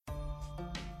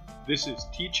This is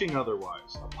Teaching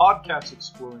Otherwise, a podcast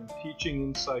exploring teaching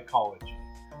in psychology.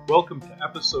 Welcome to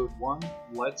episode 1,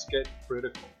 Let's Get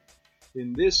Critical.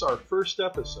 In this, our first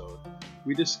episode,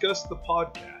 we discuss the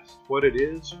podcast, what it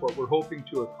is, what we're hoping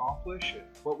to accomplish, and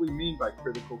what we mean by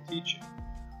critical teaching.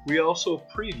 We also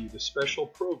preview the special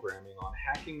programming on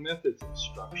hacking methods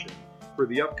instruction for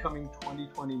the upcoming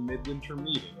 2020 Midwinter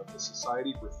meeting of the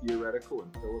Society for Theoretical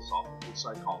and Philosophical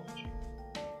Psychology.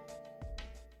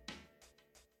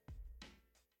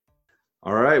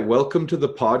 All right, welcome to the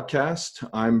podcast.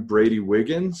 I'm Brady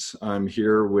Wiggins. I'm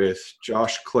here with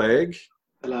Josh Clegg.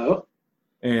 Hello.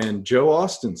 And Joe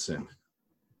Austinson.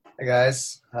 Hey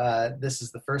guys, this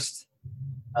is the first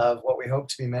of what we hope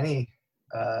to be many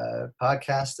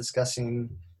podcasts discussing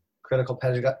critical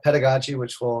pedagogy,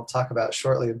 which we'll talk about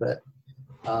shortly. But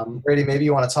Brady, maybe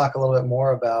you want to talk a little bit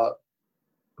more about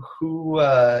who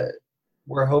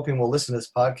we're hoping will listen to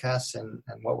this podcast and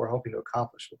what we're hoping to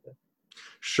accomplish with it.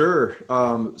 Sure.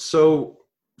 So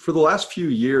for the last few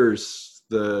years,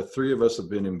 the three of us have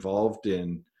been involved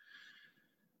in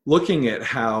looking at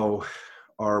how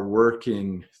our work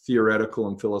in theoretical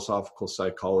and philosophical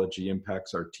psychology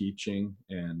impacts our teaching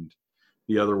and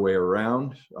the other way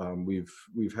around.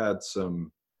 We've had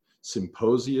some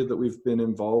symposia that we've been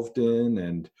involved in,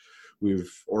 and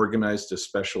we've organized a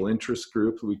special interest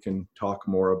group we can talk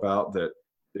more about that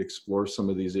explores some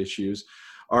of these issues.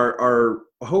 Our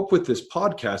hope with this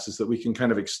podcast is that we can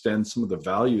kind of extend some of the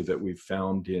value that we've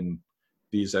found in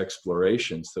these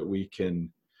explorations, that we can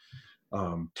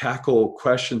tackle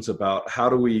questions about how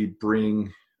do we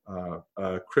bring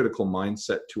a critical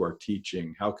mindset to our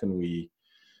teaching? How can we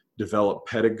develop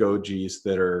pedagogies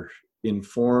that are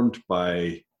informed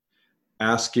by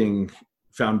asking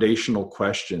foundational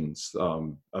questions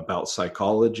about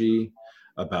psychology,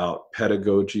 about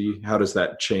pedagogy? How does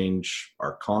that change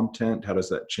our content? How does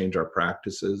that change our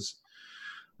practices?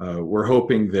 We're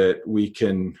hoping that we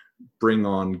can bring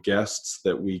on guests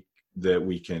that we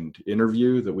can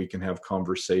interview, that we can have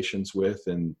conversations with,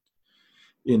 and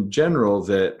in general,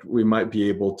 that we might be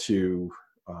able to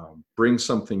bring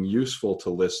something useful to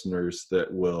listeners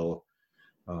that will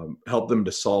help them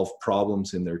to solve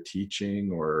problems in their teaching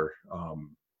or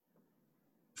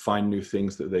find new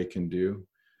things that they can do.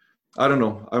 I don't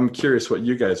know. I'm curious what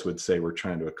you guys would say we're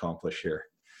trying to accomplish here.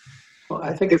 Well,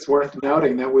 I think it's worth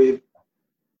noting that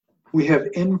we have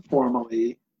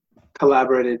informally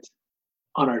collaborated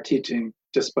on our teaching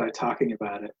just by talking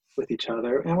about it with each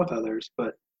other and with others.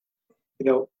 But,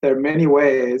 there are many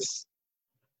ways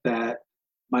that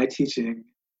my teaching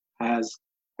has,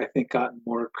 I think, gotten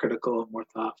more critical, more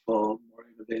thoughtful, more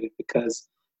innovative, because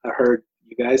I heard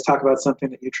you guys talk about something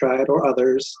that you tried or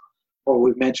others, or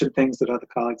we've mentioned things that other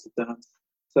colleagues have done.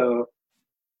 So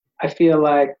I feel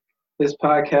like this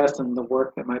podcast and the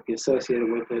work that might be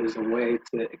associated with it is a way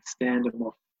to extend and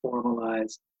more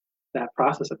formalize that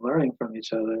process of learning from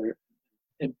each other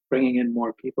and bringing in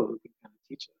more people who can kind of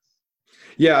teach us.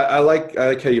 Yeah, I like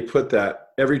how you put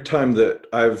that. Every time that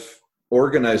I've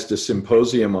organized a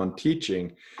symposium on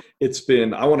teaching, it's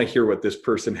been, I want to hear what this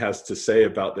person has to say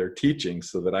about their teaching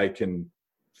so that I can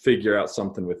figure out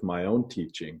something with my own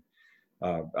teaching.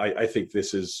 I think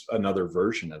this is another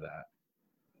version of that.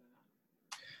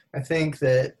 I think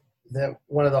that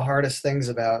one of the hardest things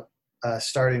about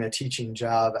starting a teaching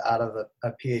job out of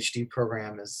a PhD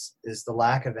program is the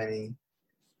lack of any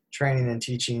training and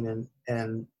teaching.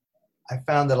 And I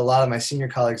found that a lot of my senior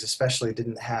colleagues especially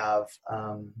didn't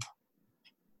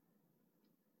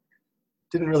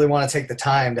really want to take the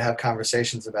time to have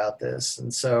conversations about this.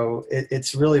 And so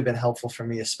it's really been helpful for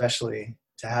me, especially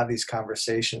to have these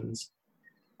conversations.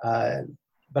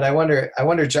 But I wonder,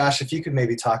 Josh, if you could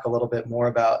maybe talk a little bit more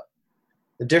about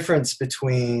the difference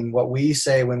between what we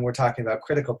say when we're talking about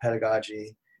critical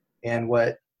pedagogy and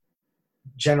what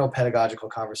general pedagogical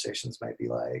conversations might be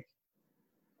like.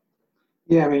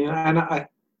 Yeah, it's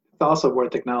also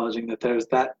worth acknowledging that there's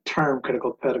that term,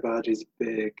 critical pedagogy, is a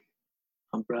big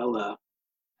umbrella.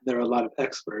 There are a lot of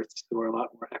experts who are a lot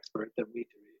more expert than we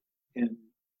do in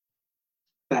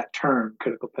that term,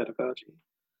 critical pedagogy.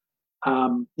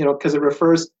 Because it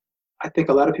refers, I think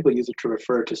a lot of people use it to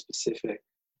refer to specific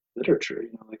literature,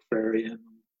 like Freirean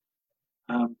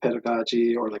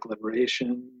pedagogy, or like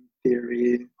liberation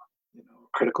theory,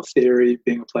 critical theory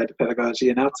being applied to pedagogy.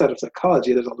 And outside of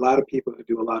psychology, there's a lot of people who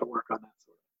do a lot of work on that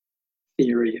sort of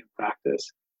theory and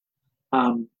practice.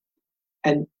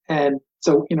 And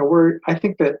so, I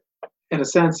think that in a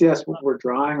sense, yes, we're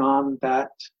drawing on that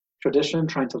tradition,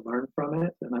 trying to learn from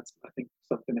it. And that's, I think,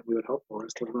 something that we would hope for,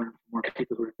 is to learn from more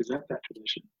people who represent that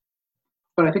tradition.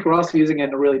 But I think we're also using it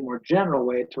in a really more general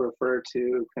way to refer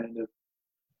to kind of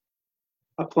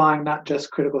applying not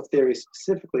just critical theory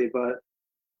specifically, but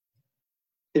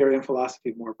theory and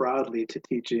philosophy more broadly to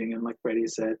teaching, and like Brady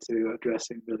said, to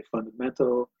addressing really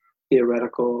fundamental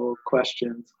theoretical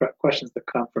questions that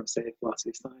come from, say, philosophy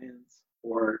of science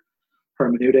or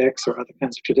hermeneutics or other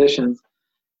kinds of traditions,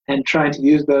 and trying to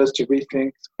use those to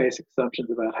rethink basic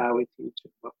assumptions about how we teach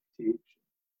and what we teach,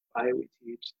 why we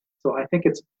teach. So I think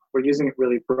we're using it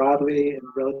really broadly and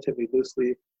relatively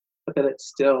loosely, but that it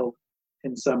still,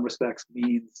 in some respects,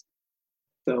 means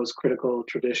those critical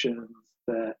traditions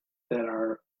that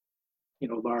are,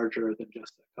 larger than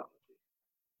just psychology.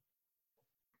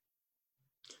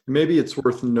 Maybe it's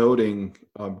worth noting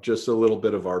just a little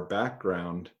bit of our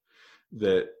background,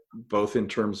 that both in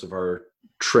terms of our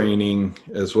training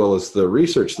as well as the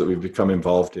research that we've become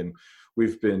involved in,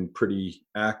 we've been pretty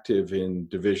active in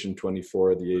Division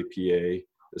 24 of the APA,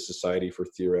 the Society for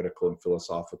Theoretical and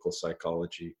Philosophical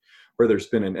Psychology, where there's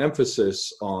been an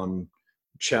emphasis on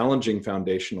challenging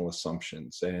foundational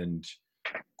assumptions and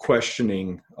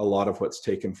questioning a lot of what's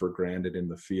taken for granted in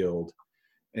the field.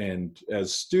 And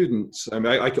as students,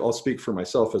 I'll speak for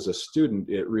myself as a student,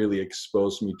 it really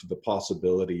exposed me to the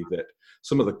possibility that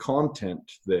some of the content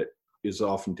that is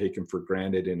often taken for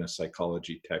granted in a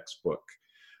psychology textbook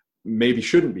maybe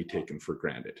shouldn't be taken for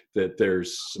granted, that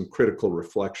there's some critical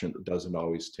reflection that doesn't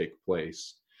always take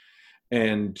place.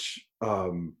 And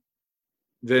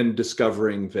then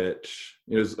discovering that,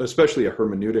 especially a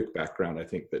hermeneutic background, I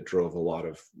think that drove a lot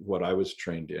of what I was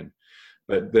trained in,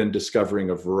 but then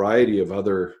discovering a variety of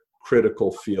other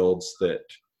critical fields that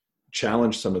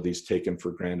challenge some of these taken for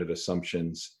granted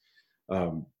assumptions.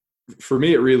 For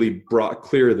me, it really brought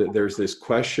clear that there's this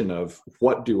question of,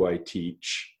 what do I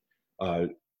teach?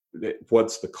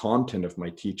 What's the content of my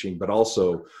teaching? But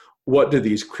also, what do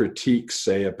these critiques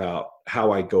say about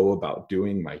how I go about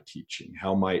doing my teaching?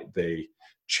 How might they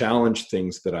challenge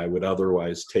things that I would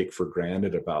otherwise take for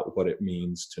granted about what it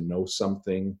means to know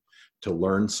something, to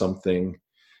learn something,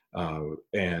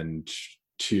 and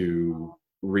to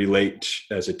relate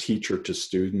as a teacher to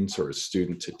students or a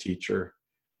student to teacher?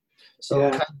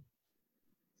 So,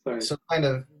 so kind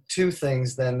of two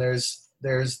things then. There's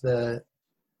the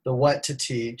what to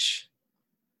teach,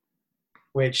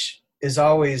 which has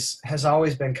always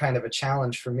been kind of a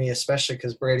challenge for me, especially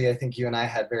because, Brady, I think you and I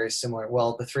had very similar,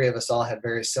 well, the three of us all had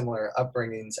very similar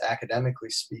upbringings,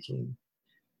 academically speaking.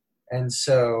 And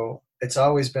so it's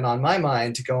always been on my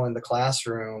mind to go in the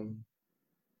classroom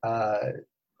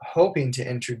hoping to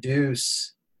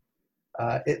introduce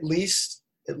at least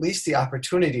the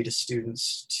opportunity to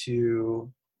students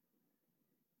to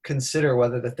consider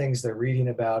whether the things they're reading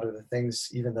about or the things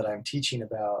even that I'm teaching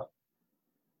about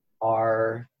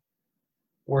are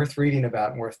worth reading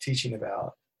about and worth teaching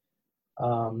about.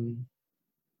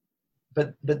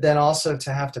 But then also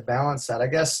to have to balance that, I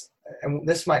guess, and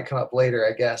this might come up later,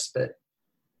 I guess, but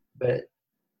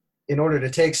in order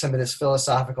to take some of this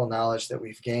philosophical knowledge that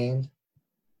we've gained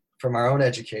from our own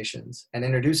educations and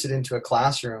introduce it into a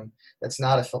classroom that's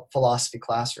not a philosophy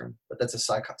classroom, but that's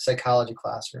a psychology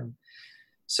classroom.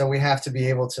 So we have to be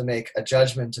able to make a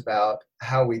judgment about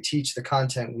how we teach the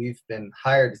content we've been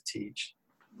hired to teach,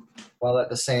 while at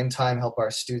the same time help our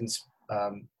students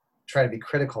try to be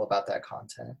critical about that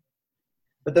content.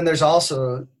 But then there's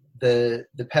also the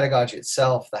pedagogy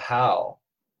itself, the how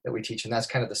that we teach. And that's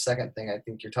kind of the second thing I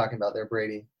think you're talking about there,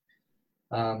 Brady,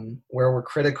 where we're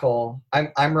critical.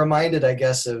 I'm reminded, I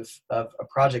guess, of a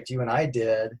project you and I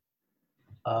did.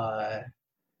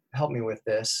 Help me with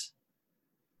this.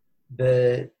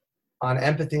 On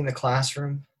empathy in the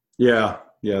classroom. Yeah,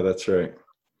 that's right.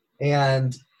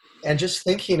 And just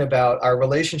thinking about our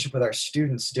relationship with our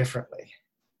students differently,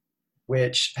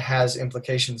 which has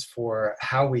implications for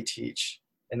how we teach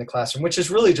in the classroom, which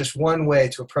is really just one way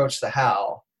to approach the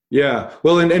how. Yeah,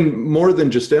 well, and more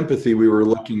than just empathy, we were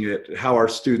looking at how our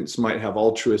students might have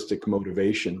altruistic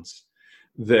motivations,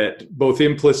 that both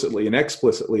implicitly and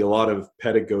explicitly, a lot of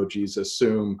pedagogies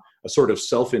assume a sort of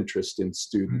self-interest in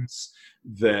students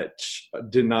that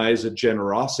denies a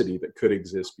generosity that could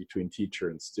exist between teacher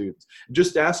and students.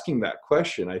 Just asking that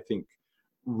question, I think,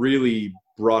 really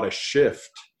brought a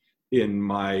shift in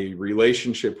my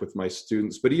relationship with my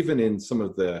students, but even in some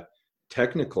of the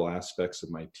technical aspects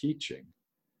of my teaching.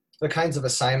 The kinds of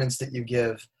assignments that you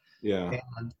give. Yeah.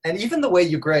 And even the way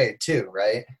you grade too,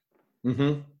 right?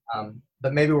 Mm-hmm.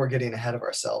 But maybe we're getting ahead of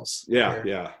ourselves. Yeah, here.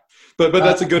 Yeah. But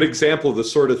that's a good example of the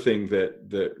sort of thing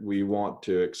that we want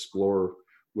to explore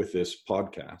with this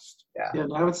podcast. Yeah,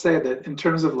 and I would say that in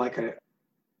terms of like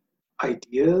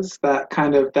ideas,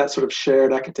 that sort of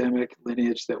shared academic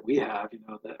lineage that we have,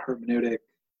 that hermeneutic,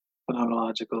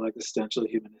 phenomenological, existential,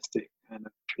 humanistic kind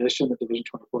of tradition that Division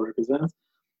 24 represents,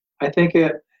 I think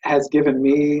it has given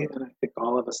me, and I think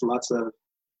all of us, lots of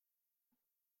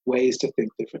ways to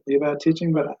think differently about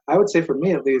teaching. But I would say for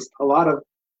me, at least, a lot of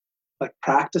like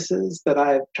practices that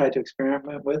I've tried to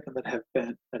experiment with and that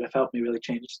have helped me really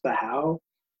change the how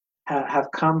have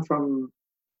come from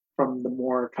the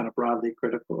more kind of broadly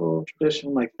critical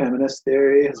tradition. Like feminist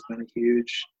theory has been a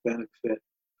huge benefit,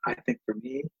 I think, for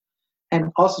me,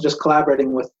 and also just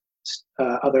collaborating with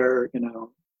other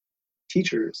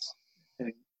teachers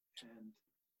and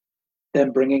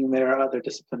them bringing their other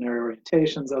disciplinary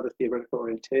orientations, other theoretical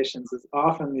orientations, is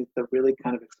often the really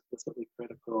kind of explicitly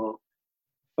critical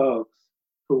folks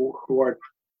who are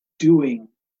doing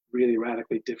really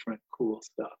radically different, cool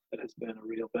stuff that has been a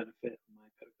real benefit in my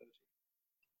pedagogy.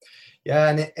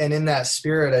 Yeah, and in that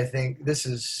spirit, I think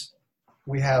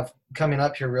we have coming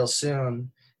up here real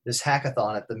soon, this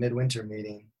hackathon at the midwinter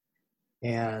meeting.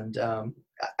 And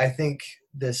I think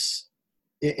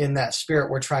in that spirit,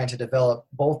 we're trying to develop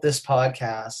both this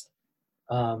podcast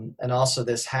and also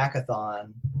this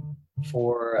hackathon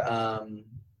for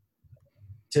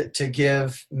to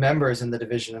give members in the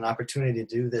division an opportunity to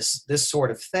do this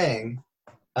sort of thing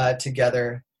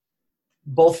together,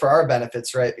 both for our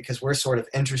benefits, right? Because we're sort of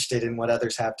interested in what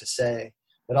others have to say,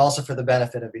 but also for the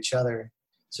benefit of each other.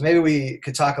 So maybe we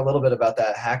could talk a little bit about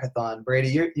that hackathon.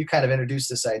 Brady, you kind of introduced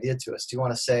this idea to us. Do you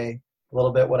want to say a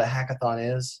little bit what a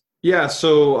hackathon is? Yeah,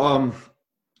 so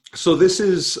this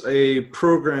is a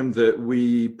program that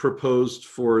we proposed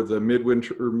for the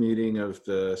midwinter meeting of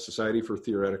the Society for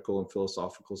Theoretical and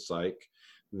Philosophical Psych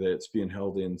that's being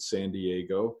held in San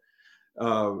Diego.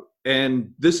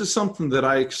 And this is something that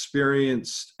I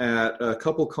experienced at a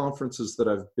couple conferences that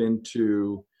I've been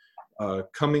to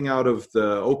coming out of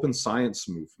the open science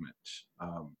movement.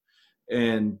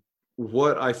 And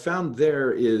what I found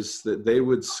there is that they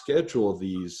would schedule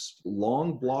these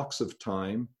long blocks of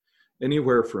time,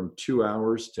 anywhere from 2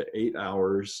 hours to 8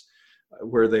 hours,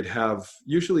 where they'd have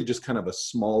usually just kind of a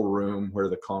small room where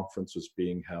the conference was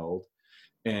being held.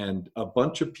 And a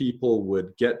bunch of people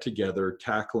would get together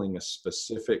tackling a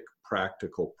specific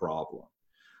practical problem.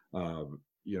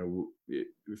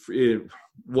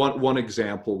 One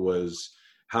example was,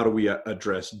 how do we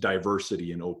address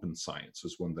diversity in open science,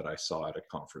 was one that I saw at a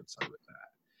conference I was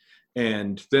at.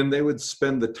 And then they would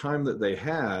spend the time that they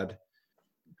had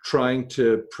trying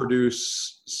to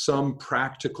produce some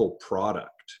practical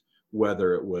product,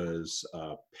 whether it was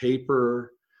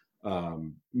paper,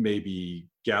 maybe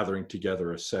gathering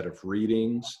together a set of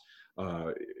readings.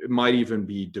 It might even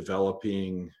be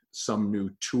developing some new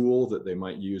tool that they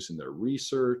might use in their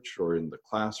research or in the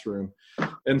classroom.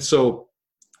 And so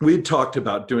we had talked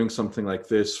about doing something like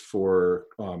this for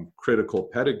critical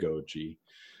pedagogy,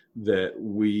 that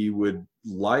we would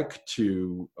like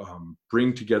to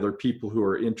bring together people who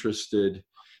are interested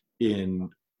in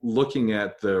looking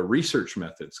at the research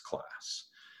methods class.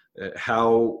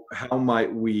 How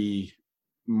might we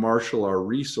marshal our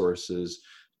resources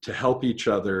to help each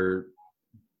other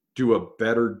do a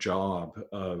better job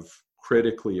of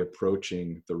critically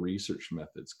approaching the research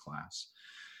methods class?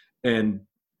 And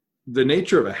the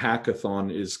nature of a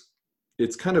hackathon is,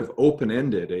 it's kind of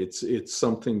open-ended. It's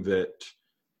something that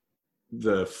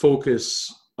the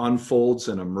focus unfolds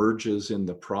and emerges in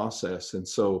the process. And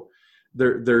so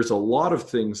there's a lot of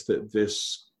things that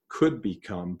this could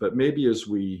become, but maybe as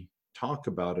we talk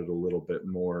about it a little bit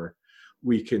more,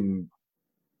 we can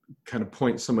kind of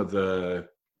point some of the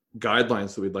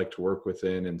guidelines that we'd like to work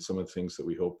within and some of the things that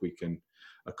we hope we can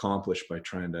accomplish by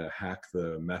trying to hack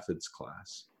the methods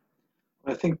class.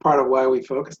 I think part of why we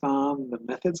focused on the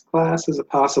methods class as a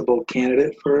possible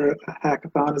candidate for a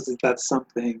hackathon is that that's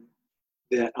something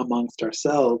that amongst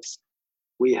ourselves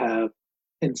we have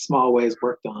in small ways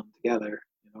worked on together.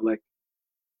 Like,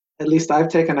 at least I've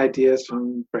taken ideas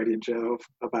from Brady and Joe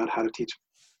about how to teach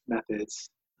methods,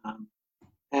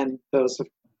 and those have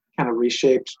kind of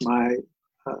reshaped my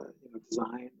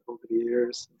design over the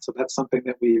years. So that's something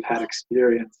that we've had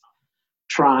experience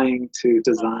trying to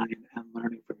design and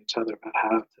learning from each other about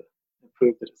how to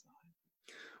improve the design.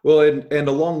 Well, and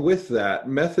along with that,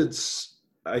 methods,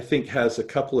 I think, has a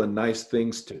couple of nice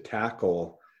things to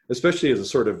tackle, especially as a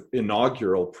sort of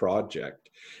inaugural project.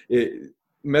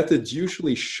 Methods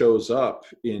usually shows up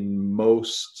in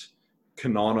most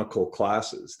canonical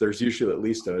classes. There's usually at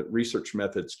least a research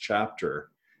methods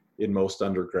chapter in most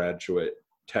undergraduate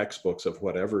textbooks of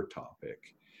whatever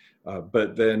topic.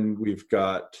 But then we've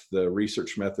got the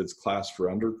research methods class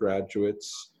for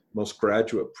undergraduates. Most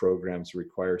graduate programs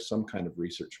require some kind of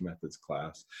research methods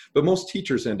class, but most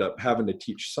teachers end up having to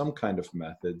teach some kind of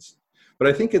methods. But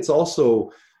I think it's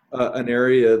also an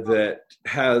area that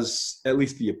has at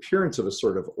least the appearance of a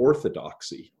sort of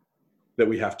orthodoxy that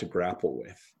we have to grapple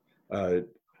with.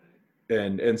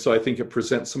 And so I think it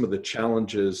presents some of the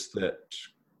challenges that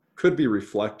could be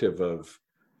reflective of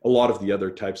a lot of the other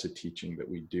types of teaching that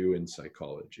we do in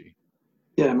psychology.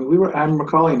 Yeah, I mean, I'm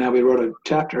recalling now we wrote a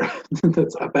chapter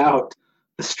that's about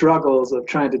the struggles of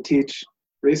trying to teach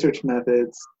research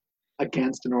methods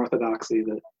against an orthodoxy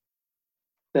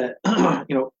that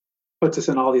puts us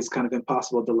in all these kind of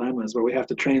impossible dilemmas where we have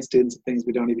to train students in things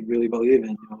we don't even really believe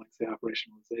in, like say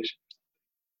operationalization,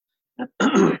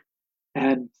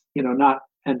 and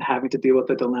having to deal with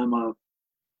the dilemma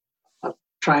of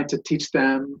trying to teach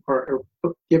them or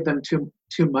give them too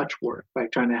much work by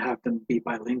trying to have them be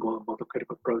bilingual in both a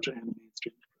critical approach and a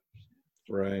mainstream approach.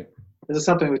 Right. This is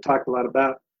something we talked a lot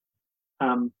about,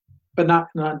 but not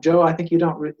Joe. I think you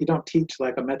don't teach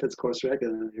like a methods course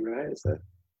regularly, right? Is that?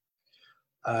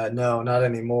 No, not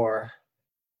anymore.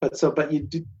 But you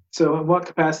do. So, in what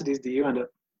capacities do you end up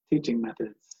teaching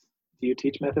methods? Do you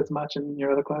teach methods much in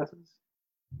your other classes?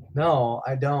 No,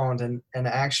 I don't. And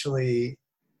actually,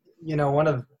 one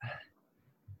of.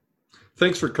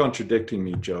 Thanks for contradicting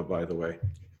me, Joe, by the way.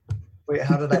 Wait,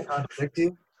 how did I contradict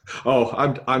you? Oh,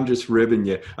 I'm just ribbing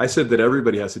you. I said that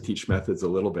everybody has to teach methods a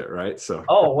little bit, right? So.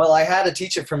 Oh, well, I had to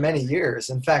teach it for many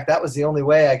years. In fact, that was the only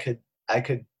way I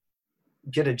could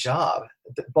get a job.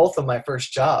 Both of my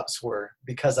first jobs were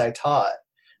because I taught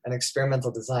an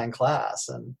experimental design class,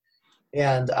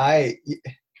 and I,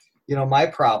 my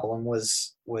problem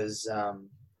was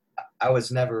I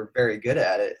was never very good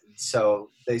at it. So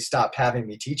they stopped having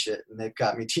me teach it, and they've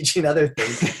got me teaching other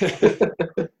things.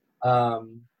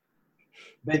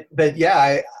 But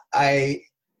yeah,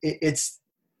 it's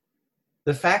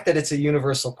the fact that it's a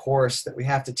universal course that we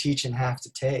have to teach and have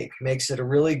to take makes it a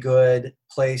really good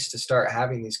place to start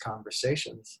having these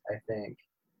conversations, I think.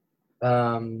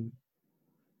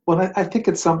 Well, I think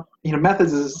it's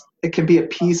methods it can be a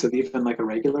piece of even like a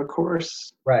regular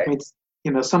course. Right. I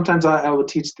mean, sometimes I will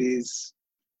teach these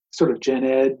sort of gen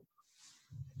ed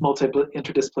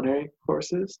interdisciplinary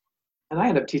courses, and I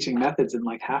end up teaching methods in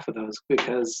like half of those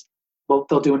because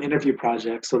they'll do an interview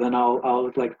project, so then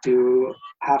I'll like do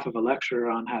half of a lecture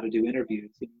on how to do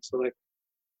interviews. So like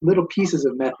little pieces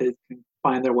of methods can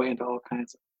find their way into all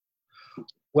kinds of.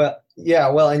 Well,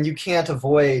 yeah, and you can't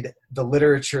avoid the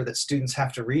literature that students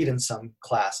have to read in some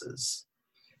classes,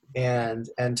 and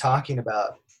talking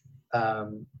about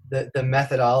the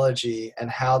methodology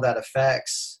and how that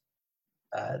affects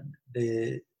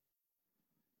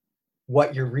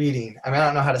what you're reading. I mean, I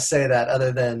don't know how to say that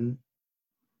other than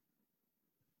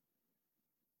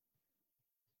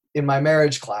in my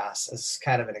marriage class as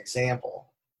kind of an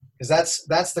example, because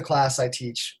that's the class I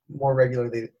teach more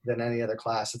regularly than any other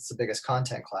class. It's the biggest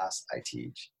content class I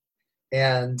teach.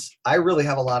 And I really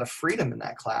have a lot of freedom in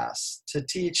that class to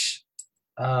teach,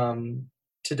 to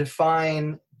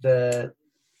define the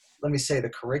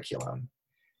curriculum.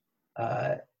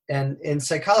 And in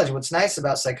psychology, what's nice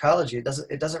about psychology,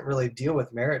 it doesn't really deal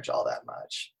with marriage all that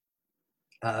much.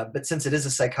 But since it is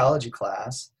a psychology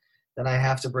class, then I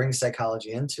have to bring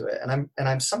psychology into it. And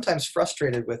I'm sometimes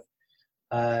frustrated with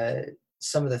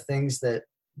some of the things that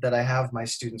I have my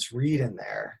students read in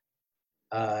there.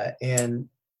 And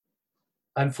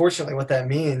unfortunately, what that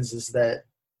means is that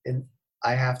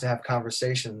I have to have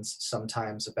conversations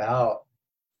sometimes about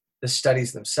the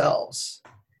studies themselves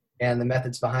and the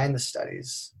methods behind the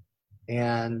studies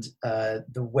and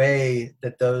the way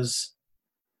that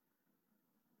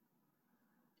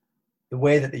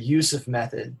the use of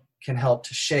method can help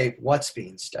to shape what's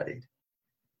being studied,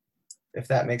 if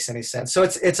that makes any sense. So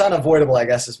it's unavoidable, I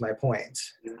guess, is my point.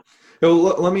 Yeah. Well,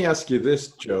 let me ask you this,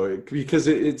 Joe, because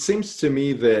it seems to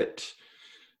me that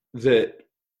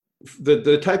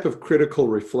the type of critical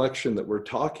reflection that we're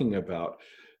talking about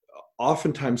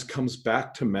oftentimes comes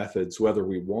back to methods, whether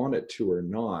we want it to or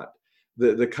not.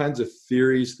 The kinds of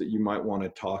theories that you might want to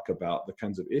talk about, the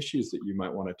kinds of issues that you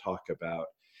might want to talk about,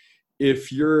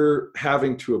 if you're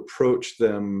having to approach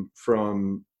them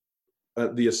from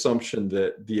the assumption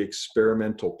that the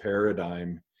experimental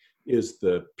paradigm is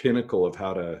the pinnacle of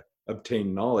how to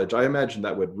obtain knowledge, I imagine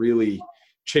that would really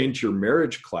change your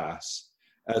marriage class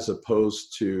as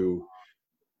opposed to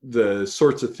the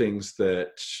sorts of things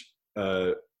that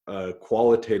a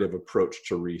qualitative approach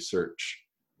to research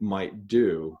might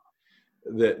do.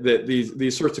 That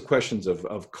these sorts of questions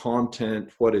of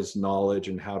content, what is knowledge,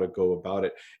 and how to go about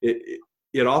it,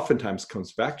 it oftentimes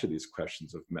comes back to these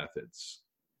questions of methods.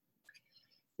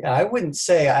 Yeah, I wouldn't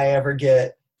say I ever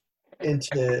get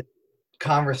into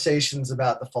conversations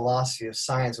about the philosophy of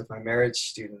science with my marriage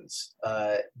students,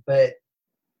 but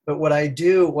what I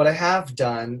have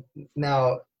done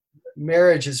now,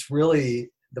 marriage is really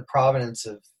the provenance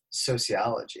of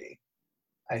sociology,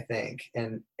 I think,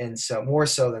 and so more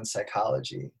so than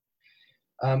psychology.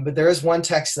 But there is one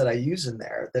text that I use in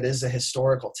there that is a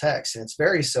historical text, and it's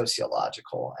very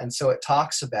sociological. And so it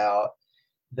talks about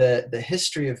the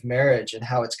history of marriage and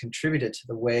how it's contributed to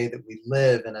the way that we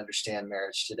live and understand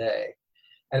marriage today.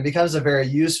 And it becomes a very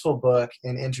useful book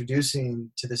in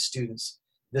introducing to the students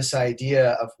this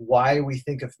idea of why we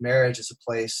think of marriage as a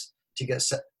place to get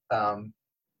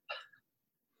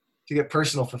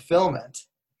personal fulfillment,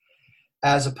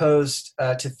 as opposed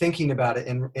to thinking about it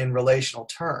in relational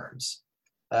terms,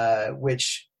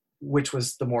 which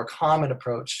was the more common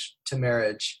approach to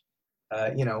marriage,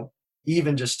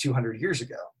 even just 200 years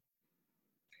ago.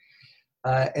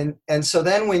 And so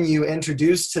then when you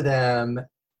introduce to them,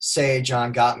 say,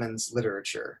 John Gottman's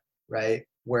literature, right,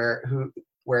 where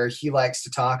he likes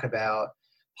to talk about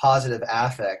positive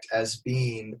affect as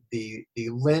being the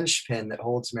linchpin that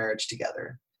holds marriage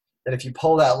together, that if you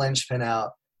pull that linchpin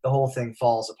out, the whole thing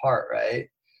falls apart, right?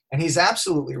 And he's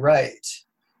absolutely right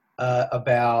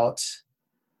about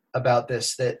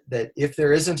this, that if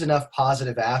there isn't enough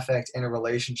positive affect in a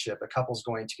relationship, a couple's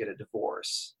going to get a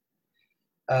divorce.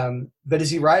 But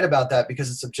is he right about that because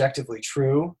it's objectively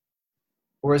true?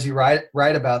 Or is he right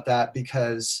about that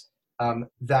because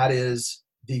that is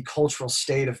the cultural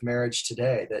state of marriage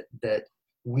today, that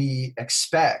we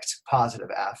expect positive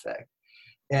affect?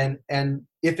 And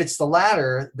if it's the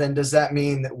latter, then does that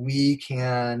mean that we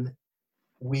can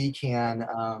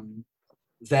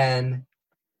then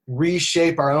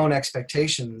reshape our own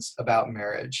expectations about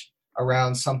marriage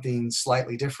around something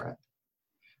slightly different?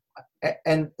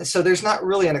 And so there's not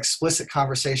really an explicit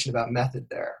conversation about method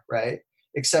there, right?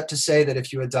 Except to say that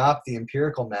if you adopt the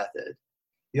empirical method,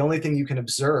 the only thing you can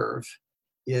observe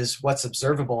is what's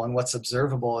observable, and what's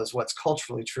observable is what's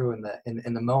culturally true in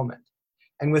the moment.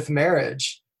 And with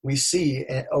marriage, we see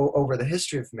over the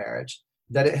history of marriage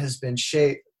that it has been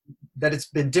shaped, that it's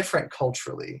been different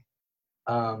culturally,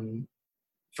 that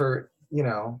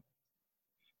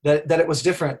it was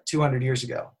different 200 years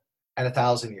ago, and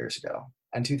 1,000 years ago,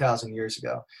 and 2,000 years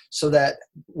ago. So that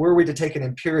were we to take an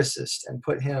empiricist and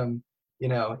put him,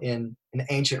 in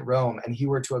ancient Rome, and he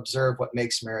were to observe what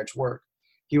makes marriage work,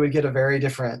 he would get very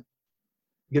different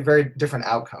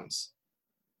outcomes.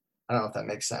 I don't know if that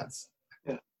makes sense.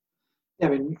 Yeah. I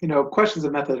mean, questions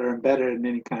of method are embedded in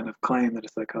any kind of claim that a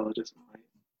psychologist might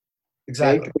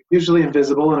Exactly. make. Usually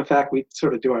invisible, and in fact, we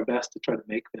sort of do our best to try to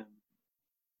make them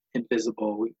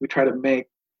invisible. We try to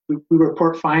we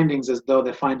report findings as though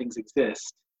the findings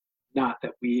exist, not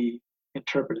that we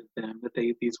interpreted them, that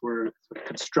these were sort of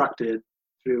constructed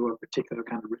through a particular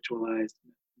kind of ritualized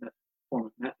form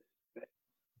of method. Right?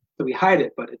 So we hide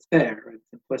it, but it's there. Right?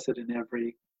 It's implicit in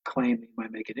every claim that you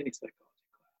might make in any psychology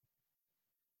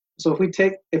class. So if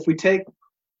we take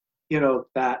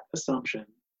that assumption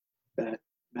that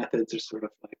methods are sort of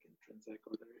like intrinsic,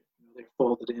 or they're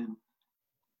folded in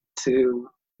to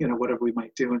whatever we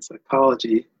might do in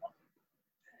psychology,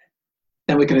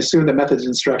 then we can assume that methods of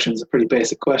instruction is a pretty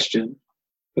basic question.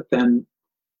 But then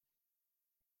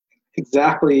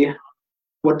exactly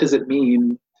what does it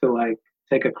mean to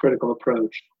take a critical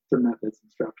approach to methods of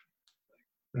instruction?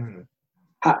 Mm-hmm.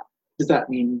 How does that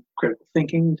mean critical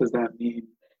thinking? Does that mean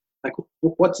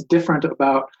what's different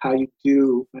about how you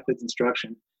do methods of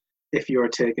instruction if you're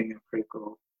taking a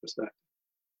critical perspective?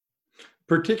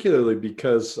 Particularly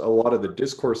because a lot of the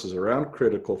discourses around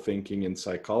critical thinking in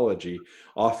psychology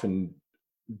often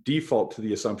default to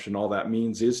the assumption all that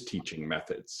means is teaching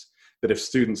methods. That if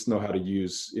students know how to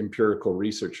use empirical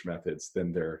research methods,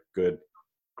 then they're good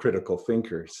critical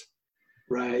thinkers.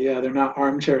 Right, yeah, they're not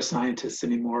armchair scientists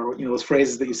anymore. Those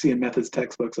phrases that you see in methods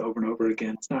textbooks over and over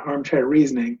again. It's not armchair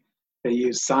reasoning. They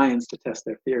use science to test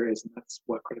their theories, and that's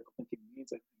what critical thinking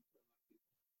means, I think.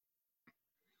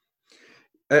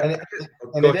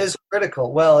 And it is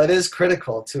critical. Well, it is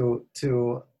critical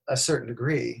to a certain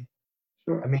degree.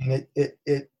 Sure. I mean,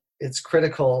 it's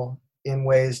critical in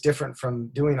ways different from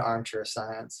doing armchair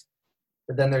science.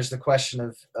 But then there's the question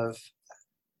of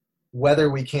whether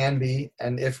we can be,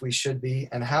 and if we should be,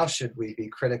 and how should we be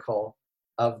critical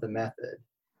of the method,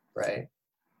 right?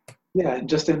 Yeah, and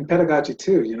just in pedagogy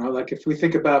too, if we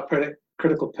think about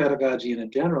critical pedagogy in a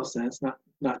general sense,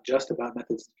 not just about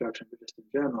methods of instruction, but just in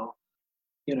general,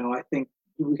 I think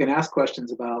we can ask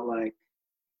questions about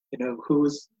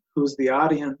who's the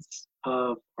audience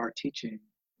of our teaching?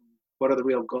 What are the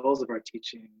real goals of our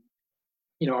teaching?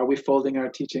 Are we folding our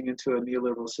teaching into a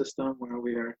neoliberal system where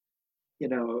we are,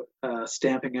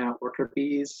 stamping out worker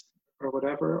bees or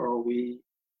whatever? Or are we,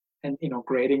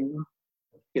 grading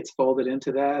gets folded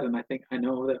into that? And I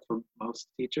know that for most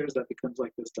teachers that becomes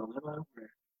like this dilemma where,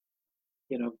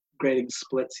 grading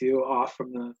splits you off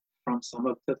from some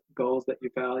of the goals that you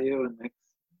value and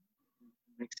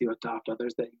makes you adopt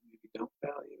others that you maybe don't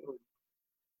value.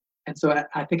 And so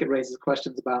I think it raises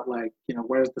questions about, like,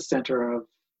 where's the center of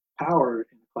power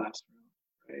in the classroom,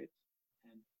 right?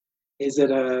 And is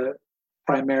it a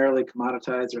primarily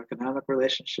commoditized or economic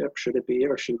relationship? Should it be,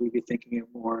 or should we be thinking of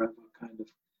more of a kind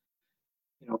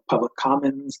of public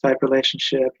commons type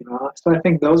relationship? So I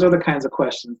think those are the kinds of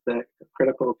questions that a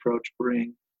critical approach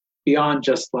bring beyond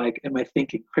just like, am I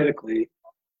thinking critically?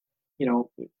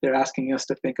 They're asking us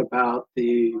to think about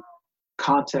the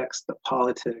context, the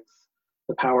politics,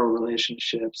 the power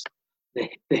relationships, the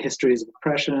histories of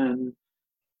oppression,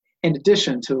 in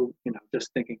addition to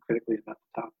just thinking critically about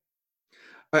the topic.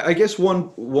 I guess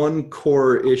one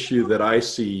core issue that I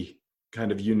see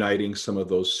kind of uniting some of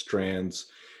those strands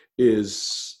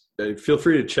is, feel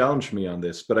free to challenge me on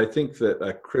this, but I think that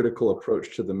a critical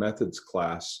approach to the methods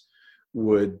class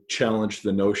would challenge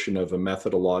the notion of a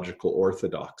methodological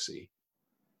orthodoxy.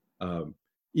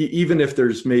 Even if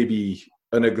there's maybe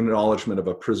an acknowledgement of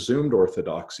a presumed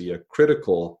orthodoxy, a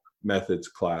critical methods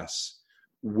class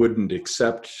wouldn't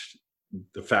accept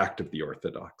the fact of the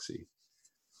orthodoxy.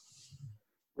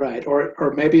 Right,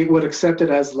 or maybe it would accept it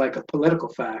as like a political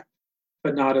fact,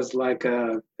 but not as like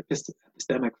a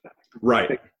epistemic fact.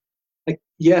 Right. Like,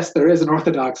 yes, there is an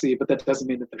orthodoxy, but that doesn't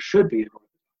mean that there should be an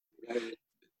orthodoxy. Right?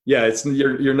 Yeah, it's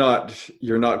you're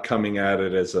not coming at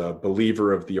it as a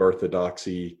believer of the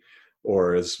orthodoxy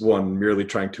or as one merely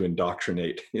trying to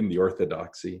indoctrinate in the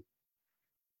orthodoxy.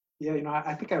 Yeah,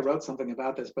 I think I wrote something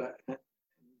about this, but in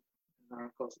an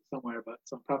article somewhere, but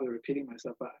so I'm probably repeating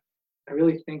myself. But I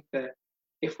really think that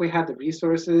if we had the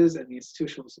resources and the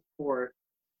institutional support,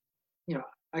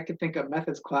 I could think of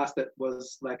methods class that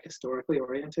was like historically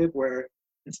oriented, where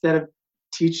instead of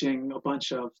teaching a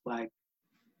bunch of like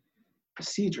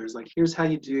procedures, like here's how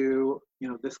you do,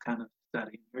 this kind of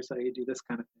study, here's how you do this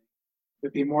kind of thing.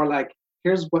 It'd be more like,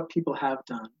 here's what people have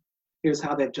done, here's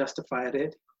how they've justified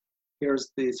it,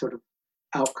 here's the sort of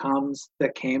outcomes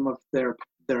that came of their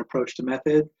approach to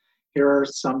method, here are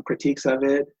some critiques of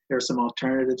it, here are some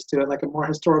alternatives to it, like a more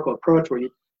historical approach where you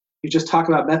just talk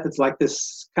about methods like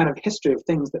this kind of history of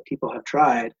things that people have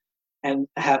tried and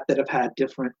that have had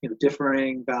different,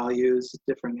 differing values,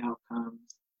 differing outcomes.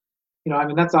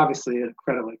 That's obviously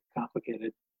incredibly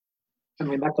complicated.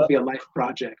 That could be a life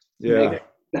project to make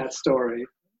that story.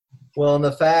 Well, and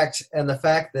the fact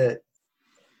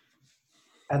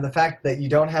that you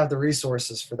don't have the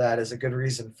resources for that is a good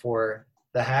reason for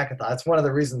the hackathon. It's one of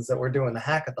the reasons that we're doing the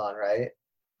hackathon, right?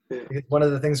 Yeah. Because one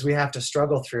of the things we have to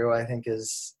struggle through, I think,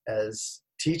 as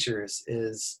teachers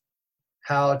is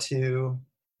how to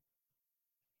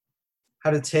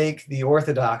take the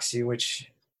orthodoxy,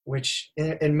 which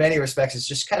in many respects is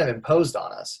just kind of imposed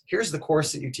on us. Here's the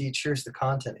course that you teach, here's the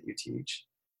content that you teach,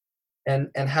 and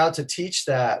how to teach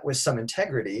that with some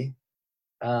integrity,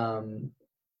 but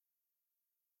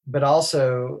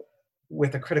also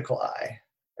with a critical eye,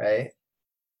 right?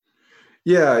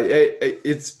 Yeah,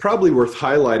 it's probably worth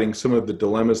highlighting some of the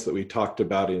dilemmas that we talked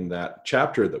about in that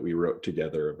chapter that we wrote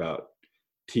together about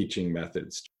teaching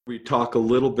methods. We talk a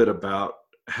little bit about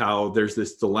how there's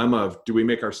this dilemma of, do we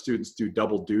make our students do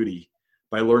double duty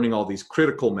by learning all these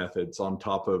critical methods on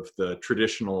top of the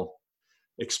traditional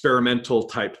experimental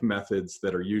type methods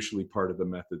that are usually part of the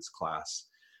methods class?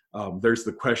 There's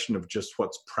the question of just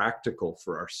what's practical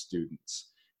for our students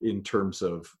in terms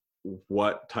of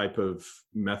what type of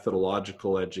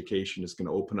methodological education is going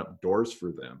to open up doors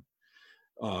for them.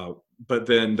 But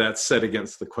then that's set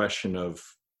against the question of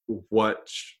what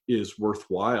is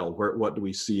worthwhile. What do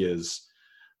we see as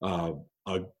a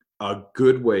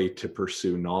good way to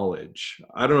pursue knowledge?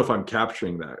 I don't know if I'm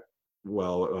capturing that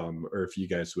well, or if you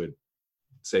guys would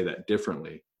say that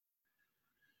differently.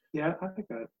 Yeah, I think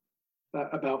that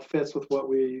about fits with what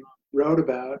we wrote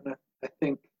about. And I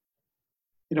think,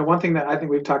 one thing that I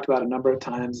think we've talked about a number of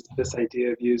times is this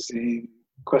idea of using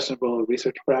questionable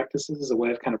research practices as a way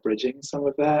of kind of bridging some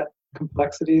of that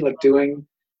complexity, like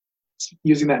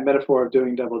using that metaphor of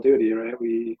doing double duty, right?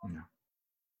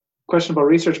 Questionable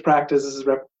research practices,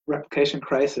 replication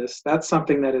crisis, that's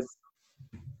something that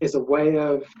is a way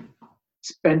of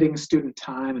spending student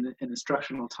time and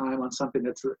instructional time on something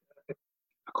that's a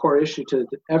core issue to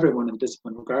everyone in the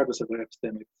discipline, regardless of their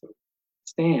epistemic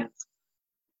stance.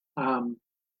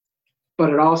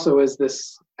 But it also is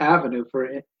this avenue for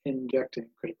injecting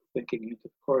critical thinking into the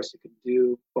course. You can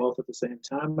do both at the same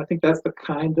time. I think that's the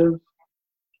kind of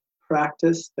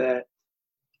practice that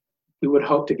we would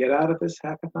hope to get out of this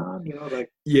hackathon?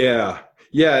 Yeah.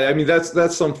 I mean,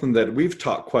 that's something that we've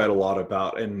talked quite a lot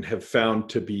about and have found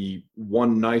to be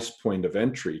one nice point of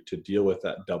entry to deal with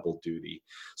that double duty.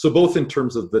 So both in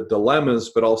terms of the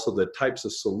dilemmas, but also the types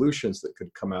of solutions that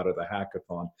could come out of the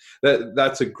hackathon.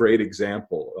 That's a great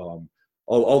example.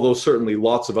 Although certainly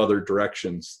lots of other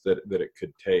directions that it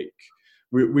could take.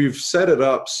 We've set it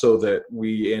up so that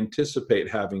we anticipate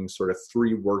having sort of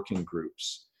 3 working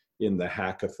groups in the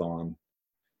hackathon,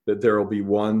 that there will be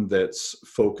one that's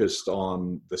focused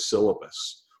on the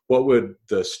syllabus. What would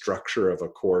the structure of a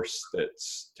course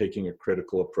that's taking a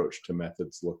critical approach to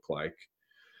methods look like?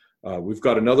 We've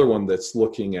got another one that's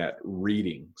looking at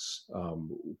readings.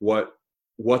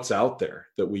 What's out there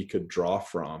that we could draw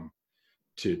from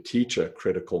to teach a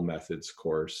critical methods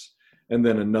course? And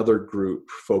then another group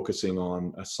focusing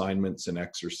on assignments and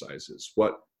exercises.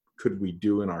 What could we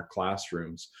do in our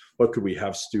classrooms? What could we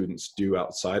have students do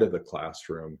outside of the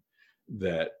classroom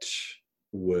that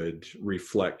would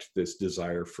reflect this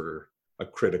desire for a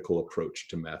critical approach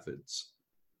to methods?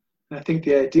 I think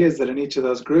the idea is that in each of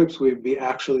those groups, we'd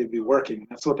actually be working.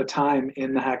 That's what the time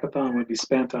in the hackathon would be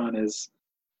spent on is,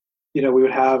 we would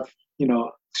have,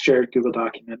 shared Google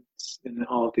documents in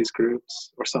all of these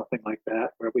groups or something like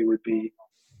that, where we would be,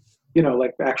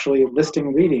 like actually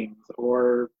listing readings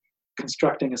or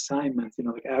constructing assignments,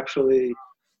 like actually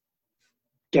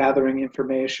gathering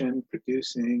information,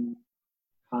 producing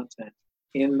content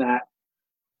in that,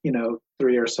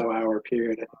 3 or so hour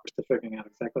period. I think we're still figuring out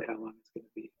exactly how long it's going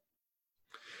to be.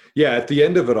 Yeah, at the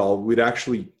end of it all, we'd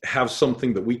actually have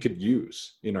something that we could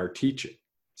use in our teaching,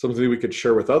 something we could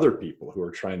share with other people who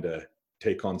are trying to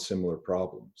take on similar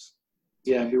problems.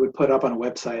 Yeah, we would put up on a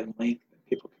website and link that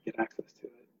people could get access to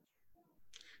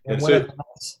it.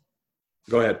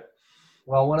 Go ahead.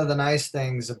 Well, one of the nice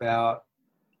things about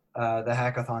the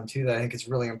hackathon too that I think is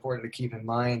really important to keep in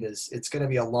mind is it's going to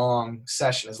be a long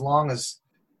session, as long as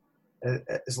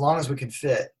we can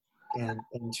fit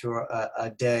into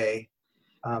a day.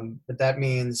 But that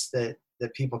means that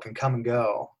people can come and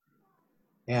go,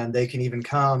 and they can even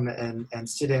come and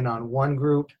sit in on one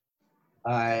group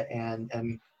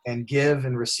and give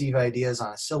and receive ideas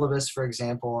on a syllabus, for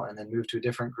example, and then move to a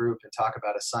different group and talk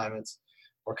about assignments,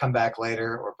 or come back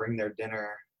later or bring their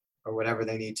dinner or whatever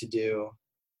they need to do.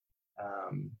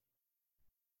 And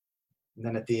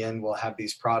then at the end, we'll have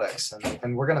these products,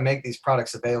 and we're going to make these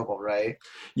products available, right?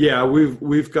 Yeah,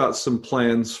 we've got some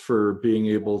plans for being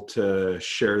able to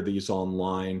share these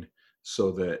online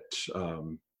so that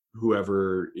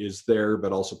whoever is there,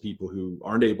 but also people who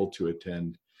aren't able to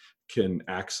attend, can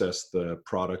access the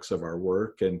products of our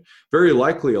work. And very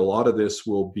likely a lot of this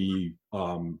will be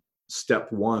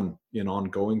step one in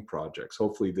ongoing projects.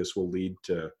 Hopefully this will lead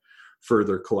to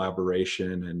further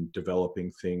collaboration and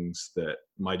developing things that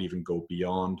might even go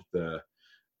beyond the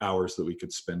hours that we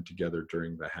could spend together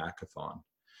during the hackathon.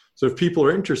 So if people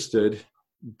are interested,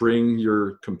 bring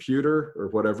your computer or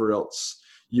whatever else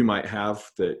you might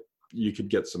have that you could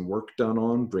get some work done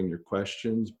on, bring your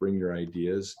questions, bring your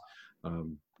ideas.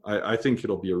 I think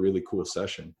it'll be a really cool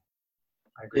session.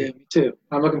 I agree. Yeah, me too.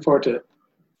 I'm looking forward to it.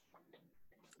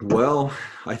 Well,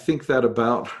 I think that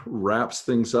about wraps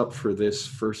things up for this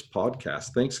first podcast.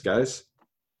 Thanks, guys.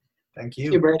 Thank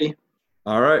Thank you, Brady.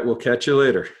 All right, we'll catch you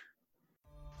later.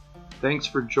 Thanks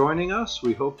for joining us.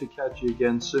 We hope to catch you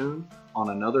again soon on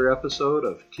another episode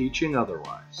of Teaching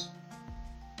Otherwise.